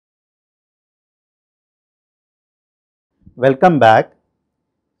Welcome back.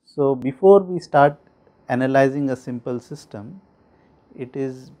 So, before we start analyzing a simple system, it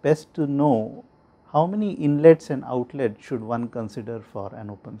is best to know how many inlets and outlets should one consider for an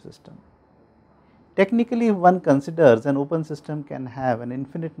open system. Technically, if one considers, an open system can have an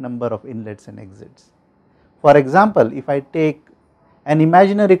infinite number of inlets and exits. For example, if I take an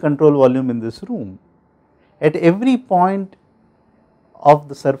imaginary control volume in this room, at every point of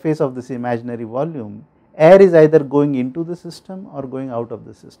the surface of this imaginary volume, air is either going into the system or going out of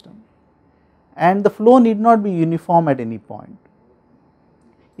the system, and the flow need not be uniform at any point.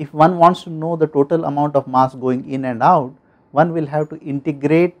 If one wants to know the total amount of mass going in and out, one will have to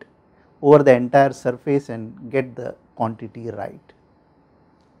integrate over the entire surface and get the quantity right.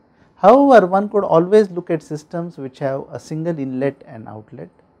 However, one could always look at systems which have a single inlet and outlet.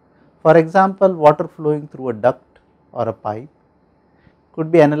 For example, water flowing through a duct or a pipe could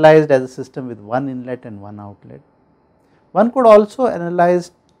be analyzed as a system with one inlet and one outlet. One could also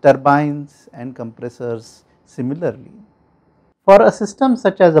analyze turbines and compressors similarly. For a system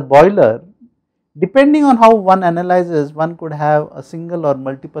such as a boiler, depending on how one analyzes, one could have a single or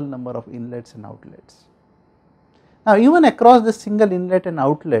multiple number of inlets and outlets. Now, even across this single inlet and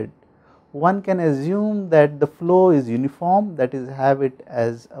outlet, one can assume that the flow is uniform, that is, have it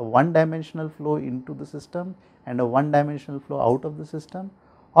as a one dimensional flow into the system and a one dimensional flow out of the system,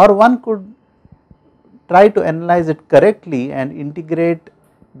 or one could try to analyze it correctly and integrate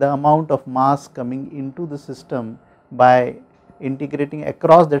the amount of mass coming into the system by integrating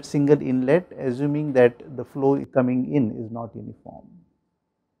across that single inlet, assuming that the flow coming in is not uniform.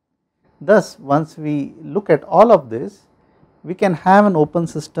 Thus, once we look at all of this, we can have an open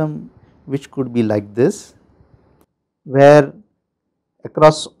system which could be like this, where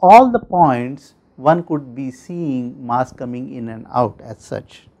across all the points one could be seeing mass coming in and out as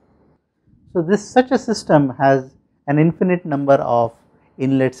such. So, this such a system has an infinite number of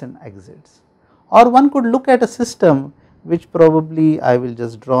inlets and exits, or one could look at a system which probably I will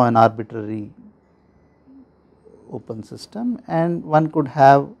just draw an arbitrary open system, and one could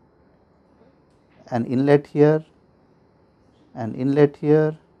have an inlet here, an inlet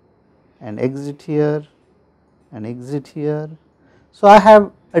here, an exit here, an exit here. So, I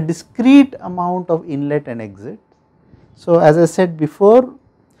have a discrete amount of inlet and exit. So, as I said before,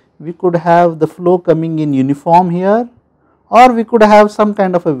 we could have the flow coming in uniform here, or we could have some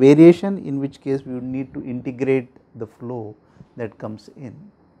kind of a variation, in which case we would need to integrate the flow that comes in.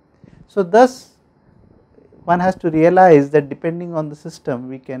 So, thus one has to realize that depending on the system,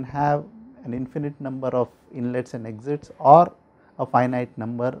 we can have an infinite number of inlets and exits or a finite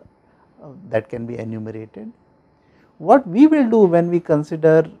number that can be enumerated. What we will do when we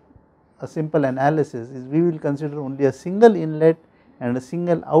consider a simple analysis is we will consider only a single inlet and a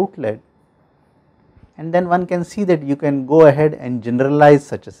single outlet, and then one can see that you can go ahead and generalize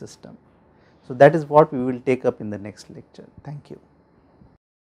such a system. So, that is what we will take up in the next lecture. Thank you.